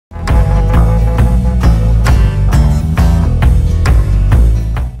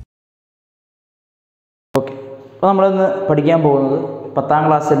അപ്പോൾ നമ്മളിന്ന് പഠിക്കാൻ പോകുന്നത് 10ാം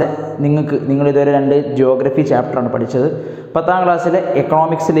ക്ലാസ്സിലെ നിങ്ങളിതുവരെ 2 ജിയോഗ്രഫി ചാപ്റ്ററാണ് പഠിച്ചത്. 10ാം ക്ലാസ്സിലെ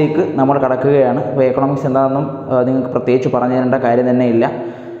എക്കണോമിക്സിലേക്ക് നമ്മൾ കടക്കുകയാണ്. അപ്പോൾ എക്കണോമിക്സ് എന്താണെന്നും നിങ്ങൾക്ക് പ്രത്യേകിച്ച് പറഞ്ഞു തരേണ്ട കാര്യം തന്നെ ഇല്ല.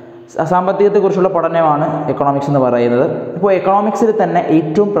 സാമ്പത്തികത്തെക്കുറിച്ചുള്ള പഠനമാണ് എക്കണോമിക്സ് എന്ന് പറയുന്നത്. ഇപ്പോൾ എക്കണോമിക്സിൽ തന്നെ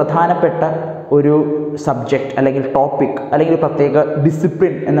ഏറ്റവും പ്രധാനപ്പെട്ട ഒരു സബ്ജക്റ്റ് അല്ലെങ്കിൽ ടോപ്പിക് അല്ലെങ്കിൽ ഒരു പ്രത്യേക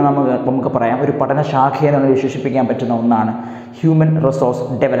ഡിസിപ്ലിൻ എന്ന് നമുക്ക് പറയാം, ഒരു പഠനശാഖയെ നമ്മൾ വിശേഷിപ്പിക്കാൻ പറ്റുന്ന ഒന്നാണ് ഹ്യൂമൻ റിസോഴ്സ്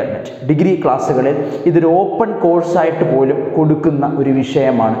ഡെവലപ്മെൻറ്റ്. ഡിഗ്രി ക്ലാസ്സുകളിൽ ഇതൊരു ഓപ്പൺ കോഴ്സായിട്ട് പോലും കൊടുക്കുന്ന ഒരു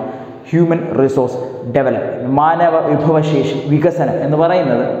വിഷയമാണ് ഹ്യൂമൻ റിസോഴ്സ് ഡെവലപ്മെൻറ്റ്. മാനവ വിഭവശേഷി വികസനം എന്ന്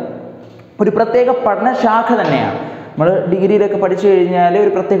പറയുന്നത് ഒരു പ്രത്യേക പഠനശാഖ തന്നെയാണ്. നമ്മൾ ഡിഗ്രിയിലൊക്കെ പഠിച്ചു കഴിഞ്ഞാൽ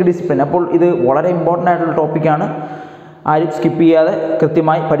ഒരു പ്രത്യേക ഡിസിപ്ലിൻ. അപ്പോൾ ഇത് വളരെ ഇമ്പോർട്ടൻ്റ് ആയിട്ടുള്ള ടോപ്പിക്കാണ്. ആരും സ്കിപ്പ് ചെയ്യാതെ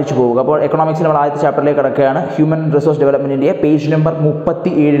കൃത്യമായി പഠിച്ചു പോവുക. അപ്പോൾ എക്കണോമിക്സിൽ നമ്മൾ ആദ്യത്തെ ചാപ്റ്ററിലേക്ക് കിടക്കുകയാണ്. ഹ്യൂമൻ റിസോഴ്സ് ഡെവലപ്മെൻറ്റിൻ്റെ പേജ് നമ്പർ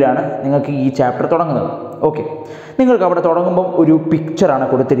 37 നിങ്ങൾക്ക് ഈ ചാപ്റ്റർ തുടങ്ങുന്നത്. ഓക്കെ, നിങ്ങൾക്ക് അവിടെ തുടങ്ങുമ്പം ഒരു പിക്ചറാണ്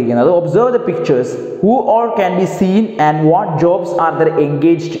കൊടുത്തിരിക്കുന്നത്. Observe the pictures, who all can be seen and what jobs are there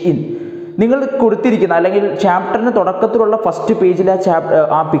engaged in. നിങ്ങൾ കൊടുത്തിരിക്കുന്ന അല്ലെങ്കിൽ ചാപ്റ്ററിന് തുടക്കത്തിലുള്ള ഫസ്റ്റ് പേജിൽ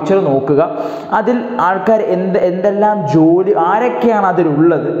ആ പിക്ചർ നോക്കുക. അതിൽ ആൾക്കാർ എന്തെല്ലാം ജോലി, ആരൊക്കെയാണ്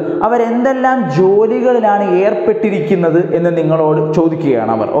അതിലുള്ളത്, അവരെന്തെല്ലാം ജോലികളിലാണ് ഏർപ്പെട്ടിരിക്കുന്നത് എന്ന് നിങ്ങളോട്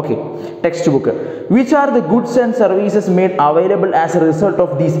ചോദിക്കുകയാണ് അവർ. Okay, text book. Which are the goods and services made available as A result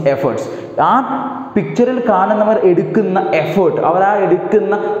of these efforts. ആ പിക്ചറിൽ കാണുന്നവർ എടുക്കുന്ന എഫേർട്ട്, അവർ ആ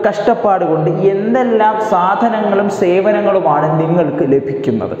എടുക്കുന്ന കഷ്ടപ്പാട് കൊണ്ട് എന്തെല്ലാം സാധനങ്ങളും സേവനങ്ങളുമാണ് നിങ്ങൾക്ക്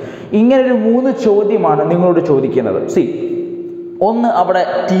ലഭിക്കുന്നത്. ഇങ്ങനൊരു 3 ചോദ്യമാണ് നിങ്ങളോട് ചോദിക്കുന്നത്. ഒന്ന്, അവിടെ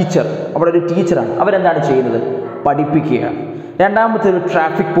ഒരു ടീച്ചറാണ്. അവരെന്താണ് ചെയ്യുന്നത്? പഠിപ്പിക്കുകയാണ്. രണ്ടാമത്തെ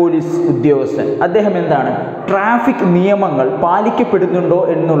ട്രാഫിക് പോലീസ് ഉദ്യോഗസ്ഥൻ. അദ്ദേഹം എന്താണ്? ട്രാഫിക് നിയമങ്ങൾ പാലിക്കപ്പെടുന്നുണ്ടോ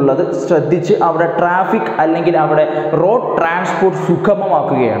എന്നുള്ളത് ശ്രദ്ധിച്ച് അവിടെ ട്രാഫിക് അല്ലെങ്കിൽ അവിടെ റോഡ് ട്രാൻസ്പോർട്ട്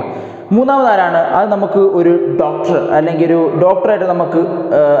സുഗമമാക്കുകയാണ്. മൂന്നാമതാരാണ്? അത് നമുക്ക് ഒരു ഡോക്ടർ അല്ലെങ്കിൽ ഒരു ഡോക്ടറായിട്ട് നമുക്ക്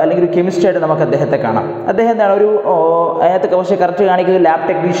അല്ലെങ്കിൽ ഒരു കെമിസ്ട്രിയായിട്ട് നമുക്ക് അദ്ദേഹത്തെ കാണാം. അദ്ദേഹം എന്താണ്? അതിനകത്ത് പക്ഷേ കറക്റ്റ് കാണിക്കുന്നത് ലാബ്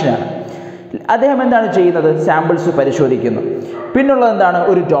ടെക്നീഷ്യനാണ്. അദ്ദേഹം എന്താണ് ചെയ്യുന്നത്? സാമ്പിൾസ് പരിശോധിക്കുന്നു. പിന്നുള്ളത് എന്താണ്?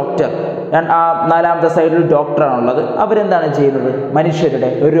 ഒരു ഡോക്ടർ. നാലാമത്തെ സൈഡിൽ ഡോക്ടറാണുള്ളത്. അവരെന്താണ് ചെയ്യുന്നത്?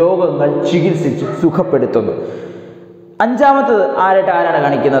 മനുഷ്യരുടെ രോഗങ്ങൾ ചികിത്സിച്ച് സുഖപ്പെടുത്തുന്നു. അഞ്ചാമത്തത് ആരാണ്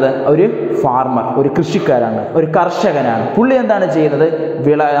കാണിക്കുന്നത്? ഒരു ഫാർമർ, ഒരു കൃഷിക്കാരാണ്, ഒരു കർഷകനാണ്. പുള്ളി എന്താണ് ചെയ്യുന്നത്?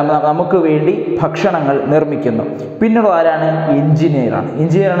 നമുക്ക് വേണ്ടി ഭക്ഷണങ്ങൾ നിർമ്മിക്കുന്നു. പിന്നീട് ആരാണ്? എഞ്ചിനീയറാണ്.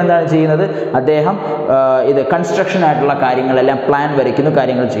 എഞ്ചിനീയറാണ് എന്താണ് ചെയ്യുന്നത്? അദ്ദേഹം ഇത് കൺസ്ട്രക്ഷൻ ആയിട്ടുള്ള കാര്യങ്ങളെല്ലാം പ്ലാൻ വരയ്ക്കുന്നു,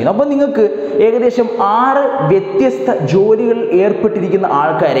 കാര്യങ്ങൾ ചെയ്യുന്നു. അപ്പോൾ നിങ്ങൾക്ക് ഏകദേശം 6 വ്യത്യസ്ത ജോലികളിൽ ഏർപ്പെട്ടിരിക്കുന്ന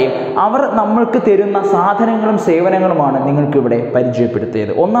ആൾക്കാരെയും അവർ നമ്മൾക്ക് തരുന്ന സാധനങ്ങളും സേവനങ്ങളുമാണ് നിങ്ങൾക്ക് ഇവിടെ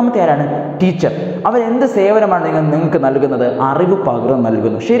പരിചയപ്പെടുത്തിയത്. ഒന്നാമത്തെ ആരാണ്? ടീച്ചർ. അവരെന്ത് സേവനമാണ് നിങ്ങൾക്ക് നൽകുന്നത്? അറിവ് പകർന്നു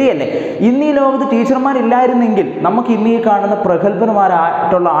നൽകുന്നു. ശരിയല്ലേ? ഇന്ന് ഈ ലോകത്ത് ടീച്ചർമാരില്ലായിരുന്നെങ്കിൽ നമുക്ക് ഇന്ന് ഈ കാണുന്ന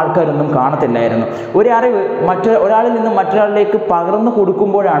പ്രഗത്ഭന്മാരായിട്ടുള്ള ആൾക്കാരൊന്നും കാണത്തില്ലായിരുന്നു. ഒരു അറിവ് ഒരാളിൽ നിന്ന് മറ്റൊരാളിലേക്ക് പകർന്നു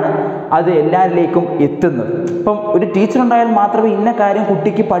കൊടുക്കുമ്പോഴാണ് അത് എല്ലാവരിലേക്കും എത്തുന്നത്. ഇപ്പം ഒരു ടീച്ചർ ഉണ്ടായാൽ മാത്രമേ ഇന്ന കാര്യം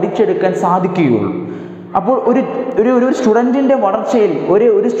കുട്ടിക്ക് പഠിച്ചെടുക്കാൻ സാധിക്കുകയുള്ളൂ. അപ്പോൾ ഒരു സ്റ്റുഡൻറ്റിൻ്റെ വളർച്ചയിൽ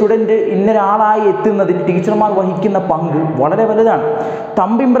ഒരു സ്റ്റുഡൻറ്റ് ഇന്നൊരാളായി എത്തുന്നതിൽ ടീച്ചർമാർ വഹിക്കുന്ന പങ്ക് വളരെ വലുതാണ്.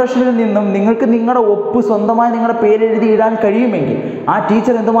 തമ്പ് ഇംപ്രഷനിൽ നിന്നും നിങ്ങൾക്ക് നിങ്ങളുടെ ഒപ്പ് സ്വന്തമായി നിങ്ങളുടെ പേരെഴുതി ഇടാൻ കഴിയുമെങ്കിൽ ആ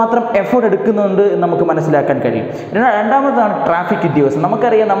ടീച്ചർ എന്തുമാത്രം എഫേർട്ട് എടുക്കുന്നുണ്ട് എന്ന് നമുക്ക് മനസ്സിലാക്കാൻ കഴിയും. രണ്ടാമതാണ് ട്രാഫിക് ഉദ്യോഗസ്ഥൻ.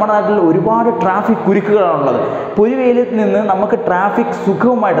 നമുക്കറിയാം നമ്മുടെ നാട്ടിൽ ഒരുപാട് ട്രാഫിക് കുരുക്കുകളാണുള്ളത്. പൊരുവയിൽ നിന്ന് നമുക്ക് ട്രാഫിക്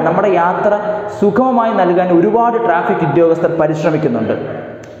സുഗമമായിട്ട് നമ്മുടെ യാത്ര സുഗമമായി നൽകാൻ ഒരുപാട് ട്രാഫിക് ഉദ്യോഗസ്ഥർ പരിശ്രമിക്കുന്നുണ്ട്.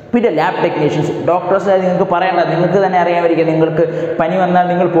 പിന്നെ ലാബ് ടെക്നീഷ്യൻസ്, ഡോക്ടേഴ്സ്. നിങ്ങൾക്ക് പറയേണ്ട, നിങ്ങൾക്ക് തന്നെ അറിയാമായിരിക്കും, നിങ്ങൾക്ക് പനി വന്നാൽ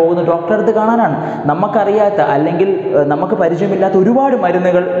നിങ്ങൾ പോകുന്ന ഡോക്ടറെ അടുത്ത് കാണാനാണ്. നമുക്കറിയാത്ത അല്ലെങ്കിൽ നമുക്ക് പരിചയമില്ലാത്ത ഒരുപാട്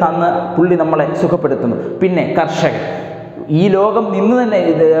മരുന്നുകൾ തന്ന് പുള്ളി നമ്മളെ സുഖപ്പെടുത്തുന്നു. പിന്നെ കർഷകൻ. ഈ ലോകം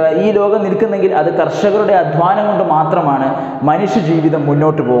നിൽക്കുന്നെങ്കിൽ അത് കർഷകരുടെ അധ്വാനം കൊണ്ട് മാത്രമാണ് മനുഷ്യ ജീവിതം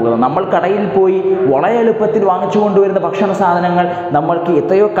മുന്നോട്ട് പോകുന്നത്. നമ്മൾ കടയിൽ പോയി വളരെ എളുപ്പത്തിൽ വാങ്ങിച്ചു കൊണ്ടുവരുന്ന ഭക്ഷണ സാധനങ്ങൾ നമ്മൾക്ക്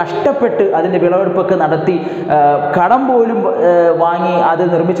എത്രയോ കഷ്ടപ്പെട്ട് അതിൻ്റെ വിളവെടുപ്പൊക്കെ നടത്തി കടം പോലും വാങ്ങി അത്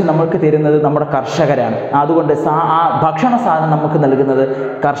നിർമ്മിച്ച് നമ്മൾക്ക് തരുന്നത് നമ്മുടെ കർഷകരാണ്. അതുകൊണ്ട് ആ ഭക്ഷണ സാധനം നമുക്ക് നൽകുന്നത്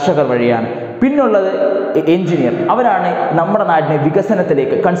കർഷകർ വഴിയാണ്. പിന്നുള്ളത് എഞ്ചിനീയർ. അവരാണ് നമ്മുടെ നാടിനെ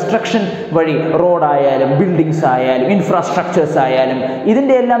വികസനത്തിലേക്ക് കൺസ്ട്രക്ഷൻ വഴി റോഡായാലും ബിൽഡിങ്സ് ആയാലും ഇൻഫ്രാസ്ട്രക്ചേഴ്സ് ആയാലും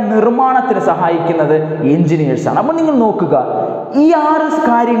ഇതിൻ്റെ എല്ലാം നിർമ്മാണത്തിന് സഹായിക്കുന്നത് എഞ്ചിനീയേഴ്സാണ്. അപ്പോൾ നിങ്ങൾ നോക്കുക, ഈ 6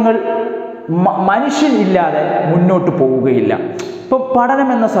 കാര്യങ്ങൾ മനുഷ്യൻ ഇല്ലാതെ മുന്നോട്ട് പോവുകയില്ല. ഇപ്പോൾ പഠനം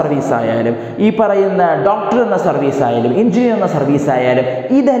എന്ന സർവീസ് ആയാലും ഈ പറയുന്ന ഡോക്ടർ എന്ന സർവീസ് ആയാലും എഞ്ചിനീയർ എന്ന സർവീസ് ആയാലും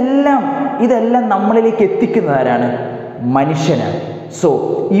ഇതെല്ലാം നമ്മളിലേക്ക് എത്തിക്കുന്നതാരാണ്? മനുഷ്യനാണ്. സോ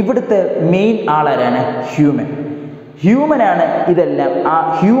ഇവിടുത്തെ മെയിൻ ആളാരാണ്? ഹ്യൂമനാണ് ഇതെല്ലാം. ആ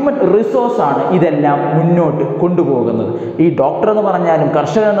ഹ്യൂമൻ റിസോഴ്സാണ് ഇതെല്ലാം മുന്നോട്ട് കൊണ്ടുപോകുന്നത്. ഈ ഡോക്ടർ എന്ന് പറഞ്ഞാലും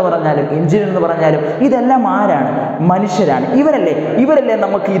കർഷകൻ എന്ന് പറഞ്ഞാലും എഞ്ചിനീയർ എന്ന് പറഞ്ഞാലും ഇതെല്ലാം ആരാണ്? മനുഷ്യരാണ്. ഇവരല്ലേ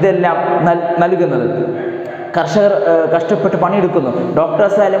നമുക്ക് ഇതെല്ലാം നൽകുന്നത്. കർഷകർ കഷ്ടപ്പെട്ട് പണിയെടുക്കുന്നു,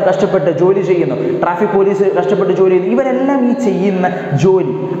 ഡോക്ടേഴ്സ് ആയാലും കഷ്ടപ്പെട്ട് ജോലി ചെയ്യുന്നു, ട്രാഫിക് പോലീസ് കഷ്ടപ്പെട്ട് ജോലി ചെയ്യുന്നു. ഇവരെല്ലാം ഈ ചെയ്യുന്ന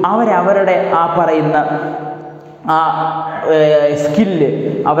ജോലി അവരവരുടെ ആ പറയുന്ന ആ സ്കില്ല്,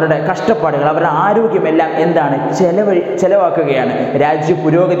 അവരുടെ കഷ്ടപ്പാടുകൾ, അവരുടെ ആരോഗ്യമെല്ലാം എന്താണ് ചെലവാക്കുകയാണ് രാജ്യ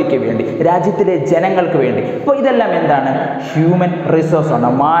പുരോഗതിക്ക് വേണ്ടി, രാജ്യത്തിലെ ജനങ്ങൾക്ക് വേണ്ടി. അപ്പോൾ ഇതെല്ലാം എന്താണ്? ഹ്യൂമൻ റിസോഴ്സാണ്,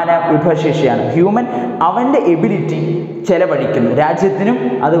 മാനവ വിഭവശേഷിയാണ്. ഹ്യൂമൻ അവൻ്റെ എബിലിറ്റി ചെലവഴിക്കുന്നു രാജ്യത്തിനും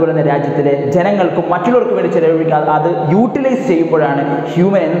അതുപോലെ തന്നെ രാജ്യത്തിലെ ജനങ്ങൾക്കും മറ്റുള്ളവർക്കും വേണ്ടി ചെലവഴിക്കുക. അത് യൂട്ടിലൈസ് ചെയ്യുമ്പോഴാണ്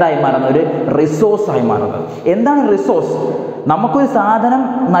ഹ്യൂമൻ എന്തായി മാറുന്നത്? ഒരു റിസോഴ്സായി മാറുന്നത്. എന്താണ് റിസോഴ്സ്? നമുക്കൊരു സാധനം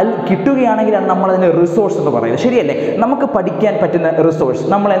കിട്ടുകയാണെങ്കിലാണ് നമ്മളതിന് റിസോഴ്സ് എന്ന് പറയുന്നത്, ശരിയല്ലേ? നമുക്ക് പഠിക്കാൻ പറ്റുന്ന റിസോഴ്സ്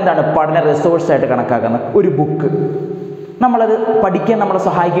നമ്മൾ എന്താണ് പഠന റിസോഴ്സായിട്ട് കണക്കാക്കുന്നത്? ഒരു ബുക്ക് നമ്മളത് പഠിക്കാൻ നമ്മളെ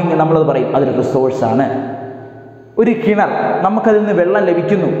സഹായിക്കുമെങ്കിൽ നമ്മളത് പറയും അതൊരു റിസോഴ്സാണ്. ഒരു കിണർ, നമുക്കതിൽ നിന്ന് വെള്ളം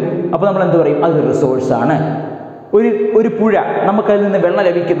ലഭിക്കുന്നു, അപ്പോൾ നമ്മൾ എന്ത് പറയും? അതൊരു റിസോഴ്സാണ്. ഒരു പുഴ, നമുക്കതിൽ നിന്ന് വെള്ളം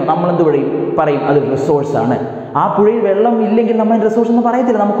ലഭിക്കുന്നു, നമ്മളെന്ത് പറയും അതൊരു റിസോഴ്സാണ്. ആ പുഴയിൽ വെള്ളം ഇല്ലെങ്കിൽ നമ്മൾ റിസോഴ്സ് എന്ന്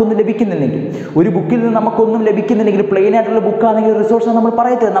പറയത്തില്ല, നമുക്കൊന്നും ലഭിക്കുന്നില്ലെങ്കിൽ. ഒരു ബുക്കിൽ നിന്ന് നമുക്കൊന്നും ലഭിക്കുന്നില്ലെങ്കിൽ, പ്ലെയിൻ ആയിട്ടുള്ള ബുക്കാണെങ്കിൽ റിസോഴ്സ് നമ്മൾ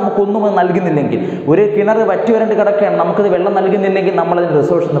പറയത്തില്ല, നമുക്കൊന്നും അത് നൽകുന്നില്ലെങ്കിൽ. ഒരു കിണർ വറ്റി വരണ്ട് കിടക്കുകയാണ്, നമുക്കത് വെള്ളം നൽകുന്നില്ലെങ്കിൽ നമ്മളതിന്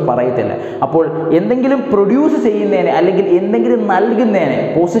റിസോഴ്സ് എന്ന് പറയത്തില്ല. അപ്പോൾ എന്തെങ്കിലും പ്രൊഡ്യൂസ് ചെയ്യുന്നതിനെ അല്ലെങ്കിൽ എന്തെങ്കിലും നൽകുന്നതിനെ,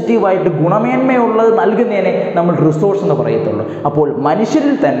 പോസിറ്റീവായിട്ട് ഗുണമേന്മയുള്ളത് നൽകുന്നതിനെ നമ്മൾ റിസോഴ്സ് എന്ന് പറയത്തുള്ളൂ. അപ്പോൾ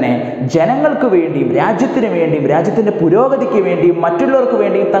മനുഷ്യരിൽ തന്നെ ജനങ്ങൾക്ക് വേണ്ടിയും രാജ്യത്തിന് വേണ്ടിയും രാജ്യത്തിൻ്റെ പുരോഗതിക്ക് വേണ്ടിയും മറ്റുള്ളവർക്ക്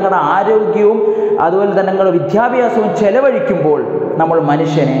വേണ്ടിയും തങ്ങളുടെ ആരോഗ്യവും അതുപോലെ തന്നെ തങ്ങളുടെ വിദ്യാഭ്യാസവും ചെലവഴിക്കുമ്പോൾ നമ്മൾ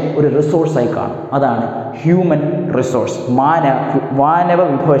മനുഷ്യനെ ഒരു റിസോഴ്സായി കാണും. അതാണ് ഹ്യൂമൻ റിസോഴ്സ്, മാനവ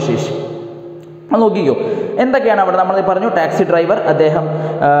വിഭവശേഷി. അത് നോക്കിക്കോ, എന്തൊക്കെയാണ് അവിടെ നമ്മൾ പറഞ്ഞു. ടാക്സി ഡ്രൈവർ, അദ്ദേഹം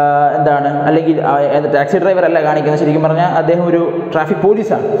എന്താണ്, അല്ലെങ്കിൽ ടാക്സി ഡ്രൈവർ അല്ല കാണിക്കുന്നത്, ശരിക്കും പറഞ്ഞാൽ അദ്ദേഹം ഒരു ട്രാഫിക്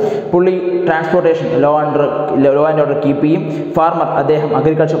പോലീസാണ്. പുള്ളി transportation law and order keep ചെയ്യും. ഫാർമർ, അദ്ദേഹം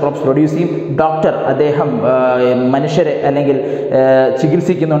അഗ്രികൾച്ചർ ക്രോപ്സ് പ്രൊഡ്യൂസ് ചെയ്യും. ഡോക്ടർ, അദ്ദേഹം മനുഷ്യരെ അല്ലെങ്കിൽ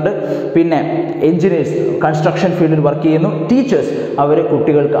ചികിത്സിക്കുന്നുണ്ട്. പിന്നെ എഞ്ചിനീയേഴ്സ് കൺസ്ട്രക്ഷൻ ഫീൽഡിൽ വർക്ക് ചെയ്യുന്നു. ടീച്ചേഴ്സ്, അവർ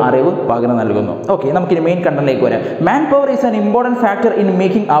കുട്ടികൾക്ക് അറിവ് പകർന്നു നൽകുന്നു. ഓക്കെ, നമുക്കിനി മെയിൻ കണ്ടന്റിലേക്ക് വരാം. Man power is an important factor in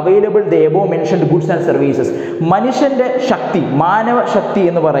making available the above mentioned goods and services. മനുഷ്യന്റെ ശക്തി, മാനവ ശക്തി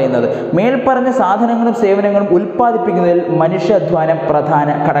എന്ന് പറയുന്നത് മേൽപ്പറഞ്ഞ സാധനങ്ങളും സേവനങ്ങളും ഉൽപ്പാദിപ്പിക്കുന്നതിൽ മനുഷ്യാധ്വാനം പ്രധാന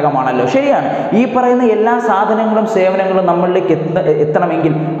ഘടകമാണല്ലോ. ശരിയാണ്, ഈ പറയുന്ന എല്ലാ സാധനങ്ങളും സേവനങ്ങളും നമ്മളിലേക്ക്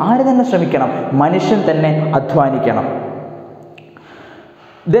എത്തണമെങ്കിൽ ആര് തന്നെ ശ്രമിക്കണം? മനുഷ്യൻ തന്നെ അധ്വാനിക്കണം.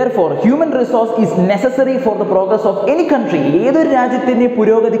 Therefore, human resource is necessary for the progress of any country. ഏതൊരു രാജ്യത്തിൻ്റെ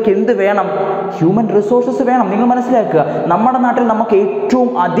പുരോഗതിക്ക് എന്ത് വേണം? ഹ്യൂമൻ റിസോഴ്സസ് വേണം. നിങ്ങൾ മനസ്സിലാക്കുക, നമ്മുടെ നാട്ടിൽ നമുക്ക് ഏറ്റവും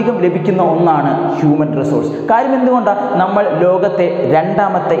അധികം ലഭിക്കുന്ന ഒന്നാണ് ഹ്യൂമൻ റിസോഴ്സ്. കാര്യം എന്തുകൊണ്ടാണ്? നമ്മൾ ലോകത്തെ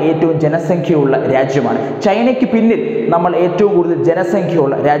രണ്ടാമത്തെ ഏറ്റവും ജനസംഖ്യയുള്ള രാജ്യമാണ്. ചൈനയ്ക്ക് പിന്നിൽ നമ്മൾ ഏറ്റവും കൂടുതൽ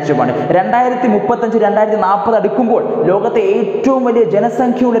ജനസംഖ്യയുള്ള രാജ്യമാണ്. 2035 2040 അടുക്കുമ്പോൾ ലോകത്തെ ഏറ്റവും വലിയ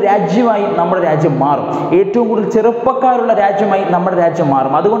ജനസംഖ്യയുള്ള രാജ്യമായി നമ്മുടെ രാജ്യം മാറും. ഏറ്റവും കൂടുതൽ ചെറുപ്പക്കാരുള്ള രാജ്യമായി നമ്മുടെ രാജ്യം മാറും.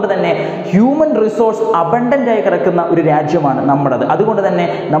 അതുകൊണ്ട് തന്നെ ഹ്യൂമൻ റിസോഴ്സ് അബണ്ടൻ്റ് ആയി കിടക്കുന്ന ഒരു രാജ്യമാണ് നമ്മുടേത്. അതുകൊണ്ട് തന്നെ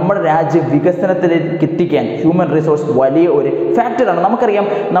നമ്മുടെ രാജ്യം വികസനത്തിലേക്ക് എത്തിക്കാൻ ഹ്യൂമൻ റിസോഴ്സ് വലിയ ഒരു ഫാക്ടറാണ്. നമുക്കറിയാം,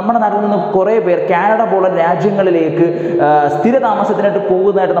 നമ്മുടെ നാട്ടിൽ നിന്ന് കുറേ പേർ കാനഡ പോലുള്ള രാജ്യങ്ങളിലേക്ക് സ്ഥിരതാമസത്തിനായിട്ട്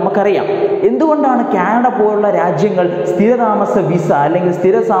പോകുന്നതായിട്ട് നമുക്കറിയാം. എന്തുകൊണ്ടാണ് കാനഡ പോലുള്ള രാജ്യങ്ങൾ സ്ഥിരതാമസ വിസ അല്ലെങ്കിൽ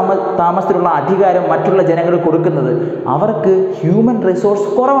താമസത്തിനുള്ള അധികാരം മറ്റുള്ള ജനങ്ങൾ കൊടുക്കുന്നത്? അവർക്ക് ഹ്യൂമൻ റിസോഴ്സ്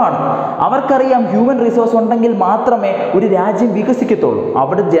കുറവാണ്. അവർക്കറിയാം ഹ്യൂമൻ റിസോഴ്സ് ഉണ്ടെങ്കിൽ മാത്രമേ ഒരു രാജ്യം വികസിക്കത്തുള്ളൂ.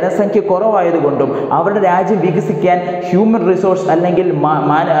 അവിടെ ജനസംഖ്യ കുറവായതുകൊണ്ടും അവരുടെ രാജ്യം വികസിക്കാൻ ഹ്യൂമൻ റിസോഴ്സ് അല്ലെങ്കിൽ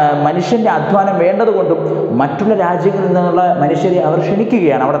മനുഷ്യൻ്റെ അധ്വാനം വേണ്ടതുകൊണ്ടും മറ്റുള്ള രാജ്യങ്ങളിൽ നിന്നുള്ള മനുഷ്യരെ അവർ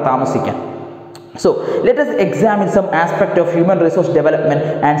ക്ഷണിക്കുകയാണ് അവിടെ താമസിക്കാൻ. So, let us examine some aspect of human resource development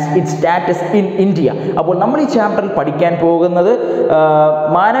and its status in India. അപ്പോൾ നമ്മൾ ഈ ചാപ്റ്ററിൽ പഠിക്കാൻ പോകുന്നത്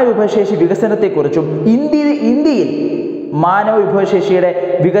മാനവ വിഭവശേഷി വികസനത്തെക്കുറിച്ചും ഇന്ത്യയിൽ മാനവ വിഭവശേഷിയുടെ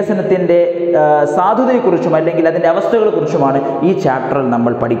വികസനത്തിൻ്റെ സാധുതയെക്കുറിച്ചും അല്ലെങ്കിൽ അതിൻ്റെ അവസ്ഥകളെക്കുറിച്ചുമാണ് ഈ ചാപ്റ്ററിൽ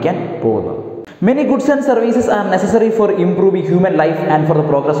നമ്മൾ പഠിക്കാൻ പോകുന്നത്. Many goods and services are necessary for improving human life and for the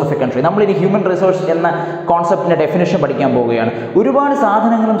progress of a country. നമ്മൾ ഇനി ഹ്യൂമൻ റിസോഴ്സ് എന്ന കോൺസെപ്റ്റിൻ്റെ ഡെഫിനേഷൻ പഠിക്കാൻ പോവുകയാണ്. ഒരുപാട്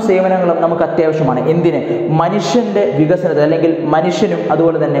സാധനങ്ങളും സേവനങ്ങളും നമുക്ക് അത്യാവശ്യമാണ്. എന്തിന്? മനുഷ്യൻ്റെ വികസനത്തിന് അല്ലെങ്കിൽ മനുഷ്യനും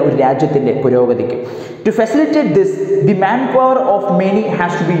അതുപോലെ തന്നെ ഒരു രാജ്യത്തിൻ്റെ പുരോഗതിക്ക്. To facilitate this, the manpower of many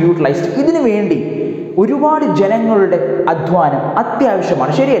has to be utilized. ഇതിനു വേണ്ടി ഒരുപാട് ജനങ്ങളുടെ അധ്വാനം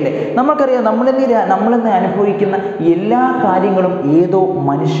അത്യാവശ്യമാണ്. ശരിയല്ലേ? നമുക്കറിയാം, നമ്മളിന്ന് അനുഭവിക്കുന്ന എല്ലാ കാര്യങ്ങളും ഏതോ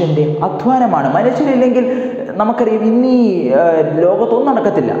മനുഷ്യൻ്റെ അധ്വാനമാണ്. മനുഷ്യരില്ലെങ്കിൽ നമുക്കറിയാം ഇന്നീ ലോകത്തൊന്നും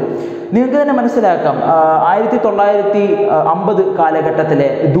നടക്കത്തില്ല. നിങ്ങൾക്ക് തന്നെ മനസ്സിലാക്കാം, 1950 കാലഘട്ടത്തിലെ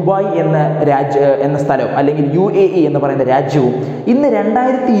ദുബായ് എന്ന സ്ഥലം അല്ലെങ്കിൽ UAE എന്ന് പറയുന്ന രാജ്യവും ഇന്ന്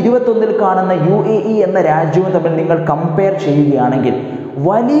 2021 കാണുന്ന UAE എന്ന രാജ്യവും തമ്മിൽ നിങ്ങൾ കമ്പയർ ചെയ്യുകയാണെങ്കിൽ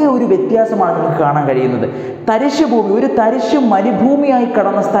വലിയ ഒരു വ്യത്യാസമാണ് നിങ്ങൾക്ക് കാണാൻ കഴിയുന്നത്. തരിശ് ഭൂമി, ഒരു തരിശ് മരുഭൂമിയായി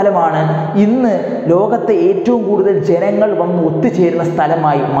കടന്ന സ്ഥലമാണ് ഇന്ന് ലോകത്തെ ഏറ്റവും കൂടുതൽ ജനങ്ങൾ വന്ന് ഒത്തുചേരുന്ന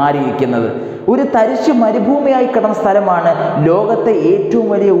സ്ഥലമായി മാറിയിരിക്കുന്നത്. ഒരു തരിശ് മരുഭൂമിയായി കിടന്ന സ്ഥലമാണ് ലോകത്തെ ഏറ്റവും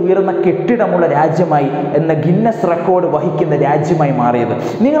വലിയ ഉയർന്ന കെട്ടിടമുള്ള രാജ്യമായി എന്ന ഗിന്നസ് റെക്കോർഡ് വഹിക്കുന്ന രാജ്യമായി മാറിയത്.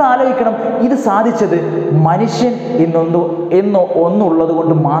 നിങ്ങൾ ആലോചിക്കണം, ഇത് സാധിച്ചത് മനുഷ്യൻ ഒന്നുള്ളത്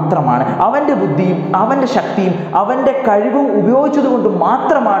കൊണ്ട് മാത്രമാണ്. അവൻ്റെ ബുദ്ധിയും അവൻ്റെ ശക്തിയും അവൻ്റെ കഴിവും ഉപയോഗിച്ചത് കൊണ്ട്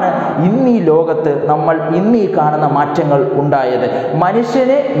മാത്രമാണ് ഇന്ന് ഈ ലോകത്ത് നമ്മൾ ഇന്ന് ഈ കാണുന്ന മാറ്റങ്ങൾ ഉണ്ടായത്.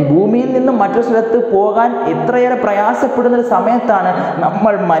 മനുഷ്യന് ഈ ഭൂമിയിൽ നിന്നും മറ്റൊരു സ്ഥലത്ത് പോകാൻ എത്രയേറെ പ്രയാസപ്പെടുന്ന ഒരു സമയത്താണ്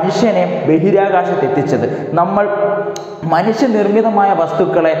നമ്മൾ മനുഷ്യനെ ബഹിരാകാശത്ത് എത്തിച്ചത്. നമ്മൾ മനുഷ്യനിർമ്മിതമായ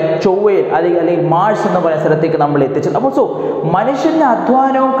വസ്തുക്കളെ ചൊവ്വയിൽ അല്ലെങ്കിൽ മാർസ് എന്ന് പറയുന്ന സ്ഥലത്തേക്ക് നമ്മൾ എത്തിച്ചത്. അപ്പോൾ മനുഷ്യൻ്റെ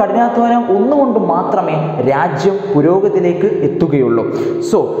അധ്വാനവും കഠിനാധ്വാനവും ഒന്നുകൊണ്ട് മാത്രമേ രാജ്യം പുരോഗതിയിലേക്ക് എത്തുകയുള്ളൂ.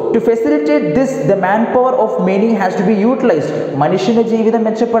 To facilitate this the man power of many has to B utilised. മനുഷ്യൻ്റെ ജീവിതം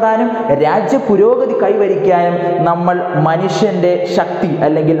മെച്ചപ്പെടാനും രാജ്യ പുരോഗതി കൈവരിക്കാനും നമ്മൾ മനുഷ്യൻ്റെ ശക്തി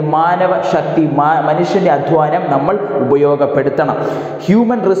അല്ലെങ്കിൽ മാനവ ശക്തി, മനുഷ്യൻ്റെ അധ്വാനം നമ്മൾ ഉപയോഗപ്പെടുത്തണം.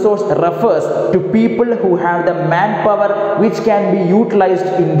 Human resource refers to people who have the man power which can be utilized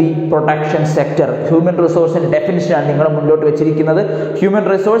in the production sector. Human resource ന്റെ definition ആണ് നിങ്ങൾ മുന്നോട്ട് വെച്ചിരിക്കുന്നത്. Human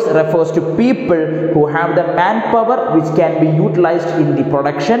resource refers to people who have the manpower which can be utilized in the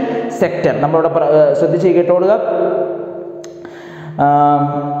production sector. നമ്മളിവിടെ ശ്രദ്ധിച്ച് കേട്ടോളുക.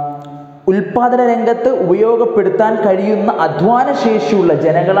 ഉൽപാദന രംഗത്ത് ഉപയോഗപ്പെടുത്താൻ കഴിയുന്ന അധ്വാന ശേഷിയുള്ള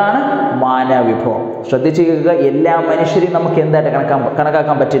ജനങ്ങളാണ് മാനവ വിഭവം. ശ്രദ്ധിച്ച് കേൾക്കുക. എല്ലാ മനുഷ്യരെയും നമുക്ക് എന്തായിട്ട്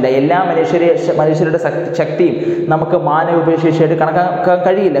കണക്കാക്കാൻ പറ്റില്ല. എല്ലാ മനുഷ്യരുടെ ശക്തിയും നമുക്ക് മാനവ വിഭവശേഷിയായിട്ട് കണക്കാക്കാൻ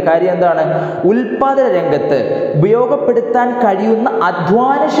കഴിയില്ല. കാര്യം എന്താണ്? ഉൽപാദന രംഗത്ത് ഉപയോഗപ്പെടുത്താൻ കഴിയുന്ന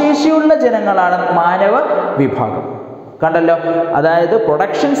അധ്വാന ശേഷിയുള്ള ജനങ്ങളാണ് മാനവ വിഭാഗം. കണ്ടല്ലോ, അതായത്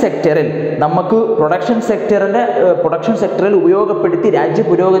പ്രൊഡക്ഷൻ സെക്ടറിൽ നമുക്ക് പ്രൊഡക്ഷൻ സെക്ടറിൽ ഉപയോഗപ്പെടുത്തി രാജ്യ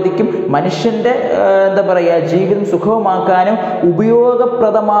പുരോഗതിക്കും മനുഷ്യൻ്റെ ജീവിതം സുഖമാക്കാനും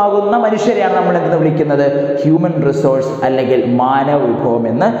ഉപയോഗപ്രദമാകുന്ന മനുഷ്യരെയാണ് നമ്മൾ എന്തെന്ന് വിളിക്കുന്നത്? ഹ്യൂമൻ റിസോഴ്സ് അല്ലെങ്കിൽ മാനവ വിഭവം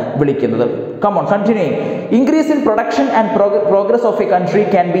എന്ന് വിളിക്കുന്നത്. Come on, continuing. Increase in production and progress of a country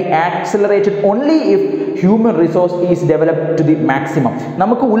can be accelerated only if human resource is developed to the maximum.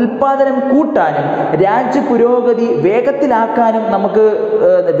 നമുക്ക് ഉൽപാദനം കൂട്ടാനും രാജ്യ പുരോഗതി വേഗത്തിലാക്കാനും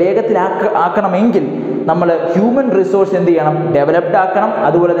ആക്കണമെങ്കിൽ നമ്മൾ ഹ്യൂമൻ റിസോഴ്സ് എന്ത് ചെയ്യണം? ഡെവലപ്ഡ് ആക്കണം.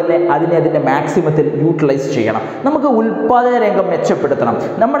 അതുപോലെ തന്നെ അതിൻ്റെ മാക്സിമത്തിൽ യൂട്ടിലൈസ് ചെയ്യണം. നമുക്ക് ഉൽപാദന രംഗം മെച്ചപ്പെടുത്തണം.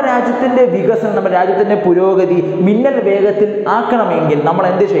 നമ്മുടെ രാജ്യത്തിൻ്റെ വികസനം, നമ്മുടെ രാജ്യത്തിൻ്റെ പുരോഗതി മിന്നൽ വേഗത്തിൽ ആക്കണമെങ്കിൽ നമ്മൾ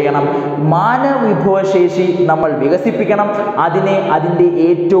എന്ത് ചെയ്യണം? മാനവ വിഭവശേഷി നമ്മൾ വികസിപ്പിക്കണം. അതിൻ്റെ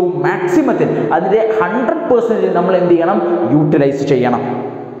ഏറ്റവും മാക്സിമത്തിൽ, അതിൻ്റെ 100% നമ്മൾ എന്ത് ചെയ്യണം? യൂട്ടിലൈസ് ചെയ്യണം.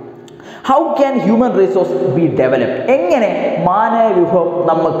 How can human resource be developed? എങ്ങനെ മാനവ വിഭവം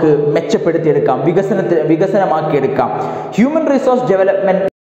നമുക്ക് മെച്ചപ്പെടുത്തിയെടുക്കാം, വികസനമാക്കിയെടുക്കാം? Human resource development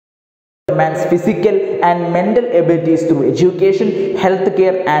man's physical and mental abilities through education, health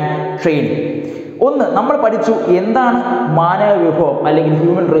care and training. ഒന്ന്, നമ്മൾ പഠിച്ചു എന്താണ് മാനവ വിഭവം അല്ലെങ്കിൽ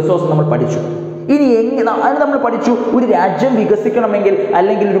ഹ്യൂമൻ റിസോഴ്സ് നമ്മൾ പഠിച്ചു. ഇനി അത് നമ്മൾ പഠിച്ചു. ഒരു രാജ്യം വികസിക്കണമെങ്കിൽ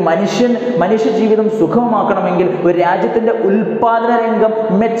അല്ലെങ്കിൽ ഒരു മനുഷ്യ ജീവിതം സുഖമാക്കണമെങ്കിൽ ഒരു രാജ്യത്തിൻ്റെ ഉൽപാദന രംഗം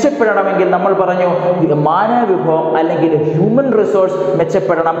മെച്ചപ്പെടണമെങ്കിൽ നമ്മൾ പറഞ്ഞു മാനവ വിഭവം അല്ലെങ്കിൽ ഹ്യൂമൻ റിസോഴ്സ്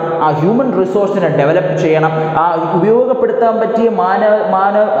മെച്ചപ്പെടണം. ആ ഹ്യൂമൻ റിസോഴ്സിനെ ഡെവലപ്പ് ചെയ്യണം. ആ ഉപയോഗപ്പെടുത്താൻ പറ്റിയ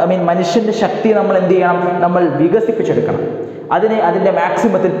മനുഷ്യൻ്റെ ശക്തി നമ്മൾ എന്ത് ചെയ്യണം? നമ്മൾ വികസിപ്പിച്ചെടുക്കണം. അതിൻ്റെ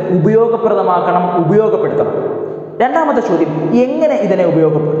മാക്സിമത്തിൽ ഉപയോഗപ്പെടുത്തണം. രണ്ടാമത്തെ ചോദ്യം, എങ്ങനെ ഇതിനെ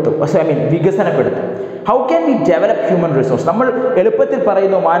വികസനപ്പെടുത്തും? How can we develop human resource? നമ്മൾ എളുപ്പത്തിൽ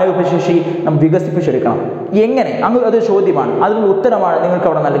പറയുന്നു മാനവ വിഭവശേഷി നമ്മൾ വികസിപ്പിച്ചെടുക്കണം. എങ്ങനെ? അത് ചോദ്യമാണ്. അതിനുള്ള ഉത്തരമാണ് നിങ്ങൾക്ക്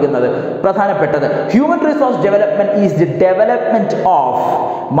അവിടെ നൽകുന്നത്. പ്രധാനപ്പെട്ടത്, human resource development is the development of.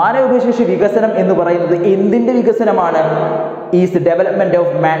 മാനവ വിഭവശേഷി വികസനം എന്ന് പറയുന്നത് എന്തിൻ്റെ വികസനമാണ്? Is the development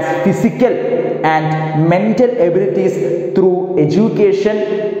of man's physical and mental abilities through education,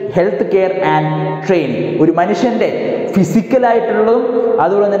 health care and training. ഒരു മനുഷ്യൻ്റെ ഫിസിക്കലായിട്ടുള്ളതും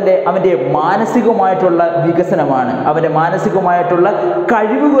അതുപോലെ തന്നെ അവൻ്റെ മാനസികമായിട്ടുള്ള വികസനമാണ്. അവൻ്റെ മാനസികമായിട്ടുള്ള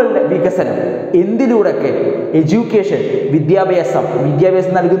കഴിവുകളുടെ വികസനം എന്തിലൂടെയൊക്കെ? എഡ്യൂക്കേഷൻ, വിദ്യാഭ്യാസം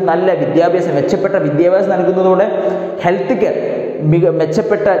നൽകുന്ന നല്ല വിദ്യാഭ്യാസം, മെച്ചപ്പെട്ട വിദ്യാഭ്യാസം നൽകുന്നതോടെ, ഹെൽത്ത് കെയർ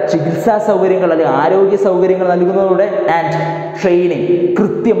മെച്ചപ്പെട്ട ചികിത്സാ സൗകര്യങ്ങൾ അല്ലെങ്കിൽ ആരോഗ്യ സൗകര്യങ്ങൾ നൽകുന്നതോടെ, ആൻഡ് ട്രെയിനിങ്,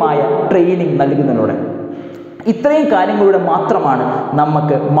 കൃത്യമായ ട്രെയിനിങ് നൽകുന്നതിലൂടെ. ഇത്രയും കാര്യങ്ങളിലൂടെ മാത്രമാണ്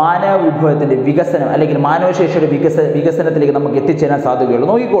നമുക്ക് മാനവ വിഭവത്തിൻ്റെ വികസനം അല്ലെങ്കിൽ മാനവശേഷിയുടെ വികസനത്തിലേക്ക് നമുക്ക് എത്തിച്ചേരാൻ സാധിക്കുകയുള്ളൂ.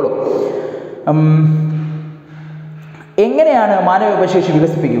 നോക്കിക്കോളൂ, എങ്ങനെയാണ് മാനവ വിഭവശേഷി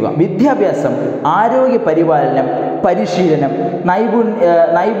വികസിപ്പിക്കുക? വിദ്യാഭ്യാസം, ആരോഗ്യ പരിപാലനം, പരിശീലനം,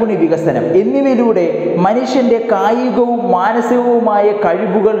 നൈപുണ്യ വികസനം എന്നിവയിലൂടെ മനുഷ്യന്റെ കായികവും മാനസികവുമായ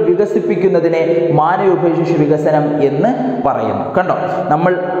കഴിവുകൾ വികസിപ്പിക്കുന്നതിനെ മാനവ വിഭവശേഷി വികസനം എന്ന് പറയുന്നു. കണ്ടോ,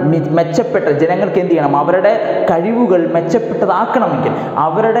 നമ്മൾ മെച്ചപ്പെട്ട ജനങ്ങൾക്ക് എന്ത് ചെയ്യണം? അവരുടെ കഴിവുകൾ മെച്ചപ്പെട്ടതാക്കണമെങ്കിൽ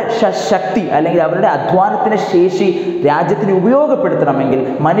അവരുടെ ശക്തി അല്ലെങ്കിൽ അവരുടെ അധ്വാനത്തിന് ശേഷി രാജ്യത്തിന് ഉപയോഗപ്പെടുത്തണമെങ്കിൽ,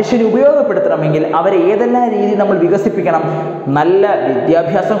 മനുഷ്യന് ഉപയോഗപ്പെടുത്തണമെങ്കിൽ അവരെ ഏതെല്ലാം രീതിയിൽ നമ്മൾ വികസിപ്പിക്കണം? നല്ല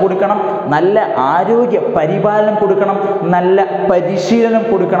വിദ്യാഭ്യാസം കൊടുക്കണം, നല്ല ആരോഗ്യ പരിപാലനം കൊടുക്കണം, നല്ല പരിശീലനം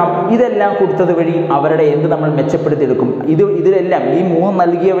കൊടുക്കണം. ഇതെല്ലാം കൊടുത്തത് വഴി അവരുടെ നമ്മൾ മെച്ചപ്പെടുത്തിയെടുക്കും. ഇതിലെല്ലാം ഈ 3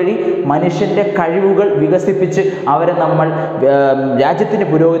 നൽകിയ വഴി മനുഷ്യന്റെ കഴിവുകൾ വികസിപ്പിച്ച് അവരെ നമ്മൾ രാജ്യത്തിന്റെ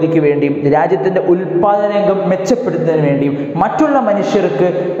പുരോഗതിക്ക് വേണ്ടിയും രാജ്യത്തിന്റെ ഉൽപാദന രംഗം മെച്ചപ്പെടുത്തുന്നതിന് വേണ്ടിയും മറ്റുള്ള മനുഷ്യർക്ക്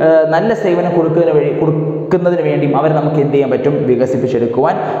നല്ല സേവനം കൊടുക്കുന്നതിന് വേണ്ടിയും അവരെ നമുക്ക് എന്ത് ചെയ്യാൻ പറ്റും?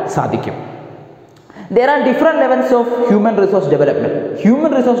 വികസിപ്പിച്ചെടുക്കുവാൻ സാധിക്കും. There are different levels of human resource development.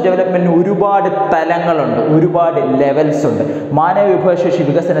 Human resource development ഒരുപാട് തലങ്ങളുണ്ട്, ഒരുപാട് ലെവൽസ് ഉണ്ട്. മാനവ വിഭവശേഷി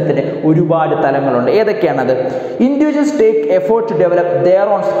വികസനത്തിന് ഒരുപാട് തലങ്ങളുണ്ട്. ഏതൊക്കെയാണത്? Individuals take effort to develop their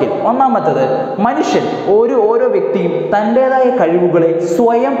own skill. ഒന്നാമത്തത്, മനുഷ്യൻ ഓരോ വ്യക്തിയും തൻ്റെതായ കഴിവുകളെ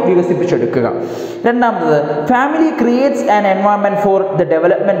സ്വയം വികസിപ്പിച്ചെടുക്കുക. രണ്ടാമത്തത്, family creates an environment for the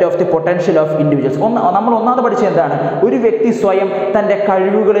development of the potential of individuals. നമ്മൾ ഒന്നാമത് പഠിച്ചത് എന്താണ്? ഒരു വ്യക്തി സ്വയം തൻ്റെ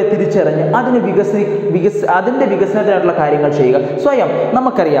കഴിവുകളെ തിരിച്ചറിഞ്ഞ് അതിൻ്റെ വികസനത്തിനായിട്ടുള്ള കാര്യങ്ങൾ ചെയ്യുക. സ്വയം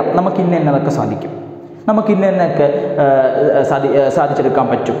നമുക്കറിയാം നമുക്ക് ഇന്നതൊക്കെ സാധിക്കും, നമുക്ക് ഇന്നതൊക്കെ സാധിച്ചെടുക്കാൻ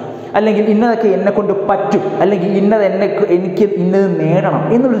പറ്റും, അല്ലെങ്കിൽ ഇന്നതൊക്കെ എന്നെ കൊണ്ട് പറ്റും, അല്ലെങ്കിൽ എനിക്ക് ഇന്നത് നേടണം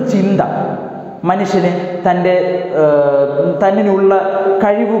എന്നുള്ളൊരു ചിന്ത മനുഷ്യന് തന്നിനുള്ള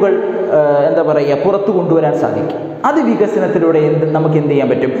കഴിവുകൾ പുറത്തു കൊണ്ടുവരാൻ സാധിക്കും. അത് വികസനത്തിലൂടെ നമുക്ക് എന്ത് ചെയ്യാൻ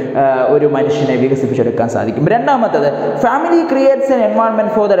പറ്റും? ഒരു മനുഷ്യനെ വികസിപ്പിച്ചെടുക്കാൻ സാധിക്കും. രണ്ടാമത്തത്, family creates an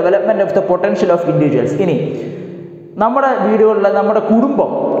environment for the development of the potential of individuals. ഇനി നമ്മുടെ വീടുകളിൽ നമ്മുടെ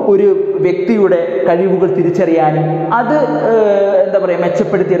കുടുംബം ഒരു വ്യക്തിയുടെ കഴിവുകൾ തിരിച്ചറിയാനും അത്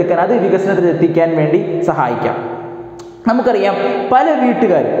മെച്ചപ്പെടുത്തിയെടുക്കാൻ, അത് വികസനത്തിൽ എത്തിക്കാൻ വേണ്ടി സഹായിക്കാം. നമുക്കറിയാം പല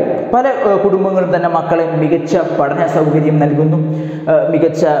വീട്ടുകാരും പല കുടുംബങ്ങളും തന്നെ മക്കളെ മികച്ച പഠന സൗകര്യം നൽകുന്നു,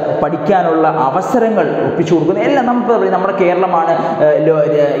 മികച്ച പഠിക്കാനുള്ള അവസരങ്ങൾ ഒപ്പിച്ചു കൊടുക്കുന്നു. എല്ലാം നമ്മുടെ കേരളമാണ്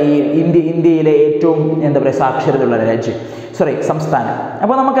ഈ ഇന്ത്യയിലെ ഏറ്റവും സാക്ഷരതയുള്ള സംസ്ഥാനം.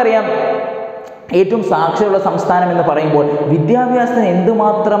 അപ്പോൾ നമുക്കറിയാം ഏറ്റവും സാക്ഷരതയുള്ള സംസ്ഥാനം എന്ന് പറയുമ്പോൾ വിദ്യാഭ്യാസത്തിന്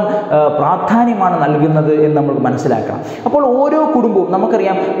എന്തുമാത്രം പ്രാധാന്യമാണ് നൽകുന്നത് എന്ന് നമ്മൾ മനസ്സിലാക്കണം. അപ്പോൾ ഓരോ കുടുംബവും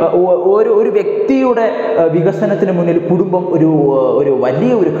നമുക്കറിയാം ഒരു വ്യക്തിയുടെ വികസനത്തിന് മുന്നിൽ കുടുംബം ഒരു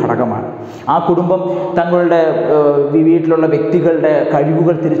വലിയ ഒരു ഘടകമാണ്. ആ കുടുംബം തങ്ങളുടെ വീട്ടിലുള്ള വ്യക്തികളുടെ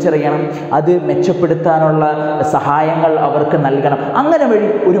കഴിവുകൾ തിരിച്ചറിയണം, അത് മെച്ചപ്പെടുത്താനുള്ള സഹായങ്ങൾ അവർക്ക് നൽകണം. അങ്ങനെ വഴി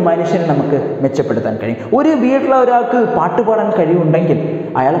ഒരു മനുഷ്യനെ നമുക്ക് മെച്ചപ്പെടുത്താൻ കഴിയും. ഒരു വീട്ടിലെ ഒരാൾക്ക് പാട്ടുപാടാൻ കഴിവുണ്ടെങ്കിൽ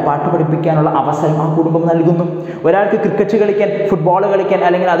അയാളെ പാട്ട് പഠിപ്പിക്കാനുള്ള അവസരം ആ കുടുംബം നൽകുന്നു. ഒരാൾക്ക് ക്രിക്കറ്റ് കളിക്കാൻ, ഫുട്ബോൾ കളിക്കാൻ,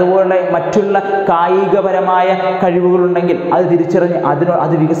 അല്ലെങ്കിൽ അതുപോലുള്ള മറ്റുള്ള കായികപരമായ കഴിവുകളുണ്ടെങ്കിൽ അത് തിരിച്ചറിഞ്ഞ്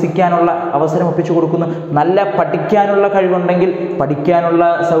അത് വികസിക്കാനുള്ള അവസരം ഒപ്പിച്ചു കൊടുക്കുന്നു. നല്ല പഠിക്കാനുള്ള കഴിവുണ്ടെങ്കിൽ പഠിക്കാനുള്ള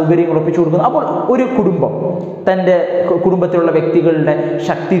സൗകര്യങ്ങൾ ഒപ്പിച്ചു കൊടുക്കുന്നു. അപ്പോൾ ഒരു കുടുംബം തൻ്റെ കുടുംബത്തിലുള്ള വ്യക്തികളുടെ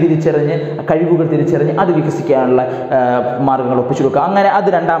ശക്തി തിരിച്ചറിഞ്ഞ്, കഴിവുകൾ തിരിച്ചറിഞ്ഞ് അത് വികസിക്കാനുള്ള മാർഗങ്ങൾ ഒപ്പിച്ചു കൊടുക്കുക. അങ്ങനെ അത്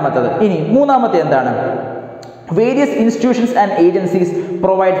രണ്ടാമത്തത്. ഇനി മൂന്നാമത്തെ എന്താണ്? Various institutions and agencies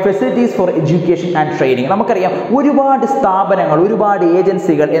provide facilities for education and training. നമുക്കറിയാം ഒരുപാട് സ്ഥാപനങ്ങൾ, ഒരുപാട്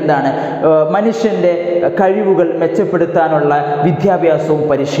ഏജൻസികൾ മനുഷ്യൻ്റെ കഴിവുകൾ മെച്ചപ്പെടുത്താനുള്ള വിദ്യാഭ്യാസവും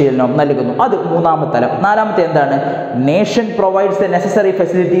പരിശീലനവും നൽകുന്നു. അത് മൂന്നാമത്തെ തലം. നാലാമത്തെ എന്താണ്? Nation provides the necessary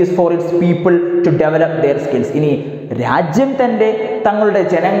facilities for it's people to develop there skills. ഇനി രാജ്യം തങ്ങളുടെ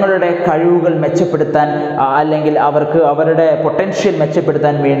ജനങ്ങളുടെ കഴിവുകൾ മെച്ചപ്പെടുത്താൻ അല്ലെങ്കിൽ അവരുടെ പൊട്ടൻഷ്യൽ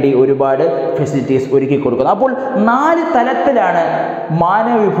മെച്ചപ്പെടുത്താൻ വേണ്ടി ഒരുപാട് ഫെസിലിറ്റീസ് ഒരുക്കി കൊടുക്കുന്നു. അപ്പോൾ 4 തലത്തിലാണ്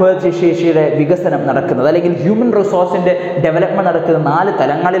മാനവ വിഭവശേഷിയുടെ വികസനം നടക്കുന്നത്, അല്ലെങ്കിൽ ഹ്യൂമൻ റിസോഴ്സിൻ്റെ ഡെവലപ്മെൻറ്റ് നടക്കുന്നത് 4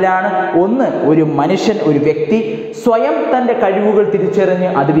 തലങ്ങളിലാണ്. ഒന്ന്, ഒരു മനുഷ്യൻ, ഒരു വ്യക്തി സ്വയം തൻ്റെ കഴിവുകൾ തിരിച്ചറിഞ്ഞ്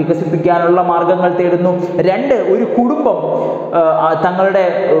അത് വികസിപ്പിക്കാനുള്ള മാർഗങ്ങൾ തേടുന്നു. 2, ഒരു കുടുംബം തങ്ങളുടെ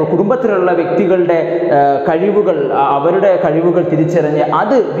കുടുംബത്തിലുള്ള വ്യക്തികളുടെ അവരുടെ കഴിവുകൾ തിരിച്ചറിഞ്ഞ്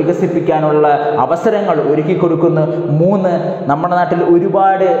അത് വികസിപ്പിക്കാനുള്ള അവസരങ്ങൾ ഒരുക്കി കൊടുക്കുന്നു. 3, നമ്മുടെ നാട്ടിൽ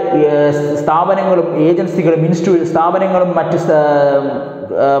ഒരുപാട് സ്ഥാപനങ്ങളും ഏജൻസികളും സ്ഥാപനങ്ങളും മറ്റ്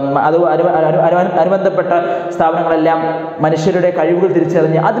അനുബന്ധപ്പെട്ട സ്ഥാപനങ്ങളെല്ലാം മനുഷ്യരുടെ കഴിവുകൾ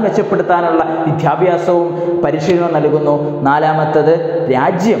തിരിച്ചറിഞ്ഞ് അത് മെച്ചപ്പെടുത്താനുള്ള വിദ്യാഭ്യാസവും പരിശീലനവും നൽകുന്നു.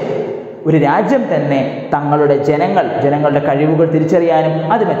 4, ഒരു രാജ്യം തന്നെ തങ്ങളുടെ ജനങ്ങളുടെ കഴിവുകൾ തിരിച്ചറിയാനും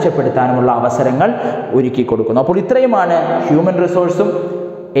അത് മെച്ചപ്പെടുത്താനുമുള്ള അവസരങ്ങൾ ഒരുക്കി കൊടുക്കുന്നു. അപ്പോൾ ഇത്രയുമാണ് ഹ്യൂമൻ റിസോഴ്സും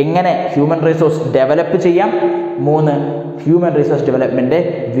എങ്ങനെ ഹ്യൂമൻ റിസോഴ്സ് ഡെവലപ്പ് ചെയ്യാം. 3, ഹ്യൂമൻ റിസോഴ്സ് ഡെവലപ്മെൻറ്റിൻ്റെ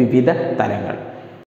വിവിധ തലങ്ങൾ.